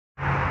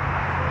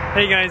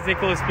Hey guys,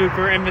 Nicholas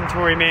Bucher,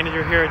 Inventory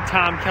Manager here at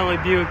Kelley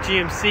Buick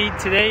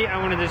GMC. Today I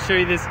wanted to show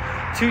you this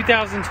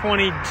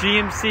 2020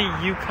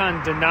 GMC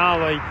Yukon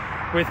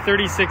Denali with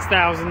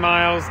 36,000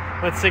 miles.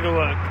 Let's take a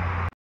look.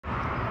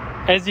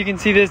 As you can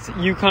see, this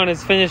Yukon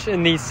is finished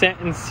in the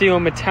satin seal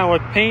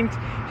metallic paint,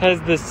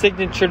 has the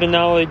signature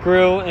Denali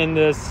grille and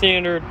the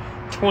standard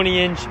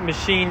 20-inch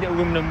machined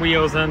aluminum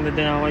wheels on the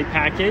Denali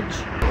package.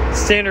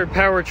 Standard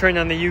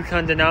powertrain on the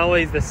Yukon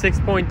Denali is the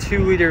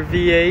 6.2 liter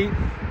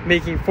V8,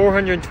 making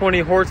 420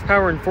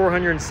 horsepower and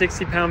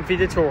 460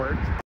 pound-feet of torque.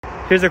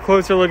 Here's a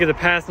closer look at the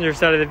passenger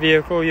side of the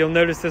vehicle. You'll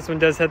notice this one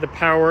does have the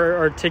power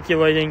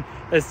articulating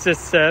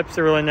assist steps,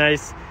 a really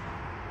nice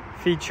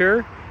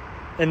feature.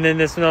 And then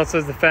this one also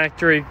has the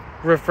factory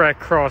roof rack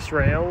cross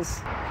rails.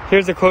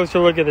 Here's a closer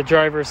look at the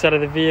driver's side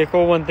of the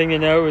vehicle. One thing to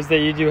note is that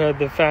you do have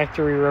the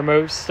factory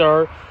remote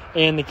start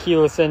and the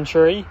keyless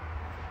entry.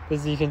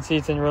 As you can see,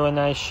 it's in really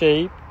nice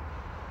shape.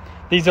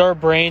 These are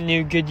brand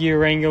new Goodyear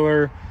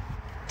Wrangler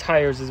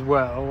tires as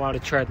well. A lot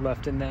of tread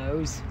left in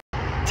those.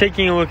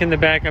 Taking a look in the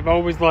back, I've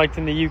always liked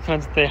in the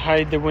Yukons that they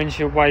hide the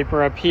windshield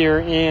wiper up here,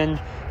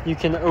 and you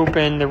can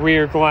open the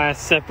rear glass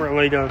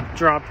separately to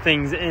drop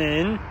things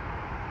in.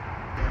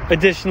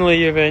 Additionally,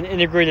 you have an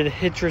integrated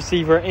hitch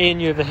receiver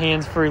and you have the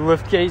hands-free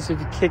liftgate, so if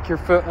you kick your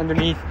foot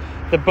underneath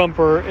the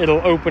bumper,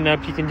 it'll open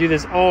up. You can do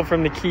this all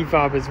from the key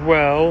fob as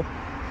well.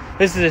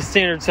 This is a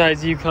standard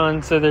size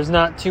Yukon, so there's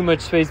not too much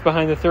space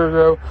behind the third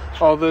row,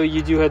 although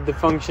you do have the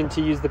function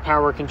to use the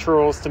power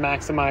controls to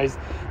maximize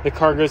the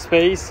cargo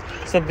space.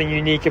 Something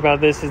unique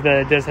about this is that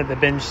it does have the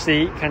bench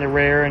seat, kind of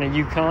rare in a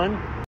Yukon.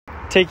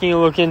 Taking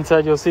a look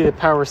inside, you'll see the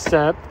power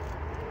step.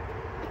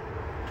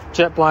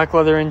 Jet black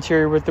leather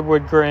interior with the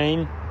wood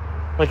grain.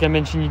 Like I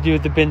mentioned, you do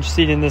have the bench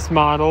seat in this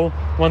model.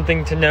 One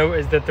thing to note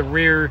is that the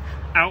rear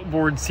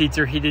outboard seats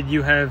are heated.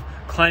 You have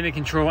climate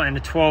control and a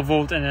 12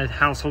 volt and a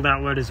household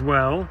outlet as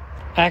well.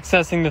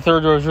 Accessing the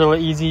third row is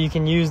really easy. You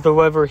can use the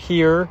lever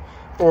here,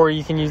 or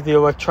you can use the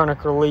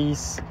electronic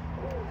release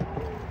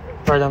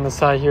right on the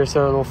side here.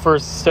 So it'll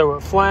first stow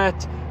it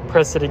flat,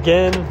 press it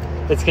again.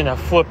 It's gonna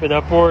flip it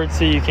upward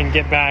so you can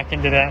get back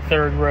into that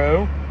third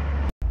row.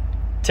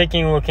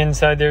 Taking a look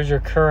inside, there's your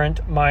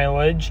current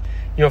mileage.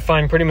 You'll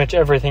find pretty much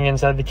everything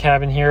inside the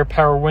cabin here.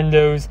 Power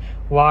windows,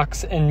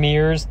 locks and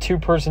mirrors,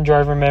 2-person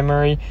driver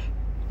memory,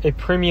 a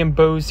premium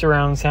Bose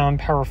surround sound,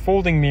 power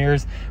folding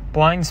mirrors,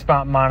 blind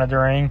spot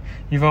monitoring.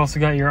 You've also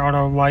got your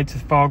auto lights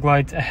with fog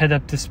lights, a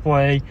head-up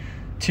display,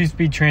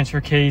 2-speed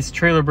transfer case,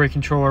 trailer brake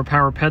controller,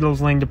 power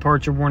pedals, lane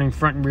departure warning,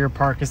 front and rear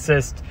park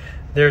assist.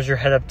 There's your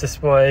head-up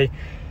display.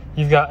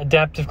 You've got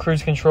adaptive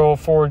cruise control,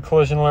 forward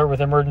collision alert with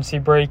emergency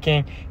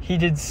braking,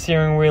 heated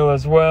steering wheel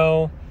as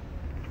well.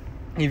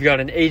 You've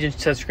got an 8-inch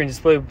touchscreen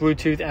display with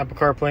Bluetooth, Apple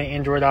CarPlay,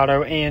 Android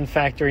Auto, and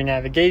factory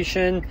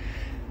navigation.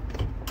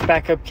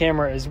 Backup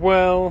camera as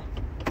well.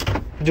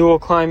 Dual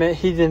climate,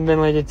 heated and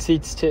ventilated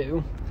seats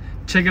too.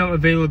 Check out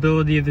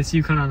availability of this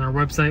Yukon on our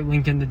website,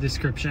 link in the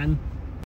description.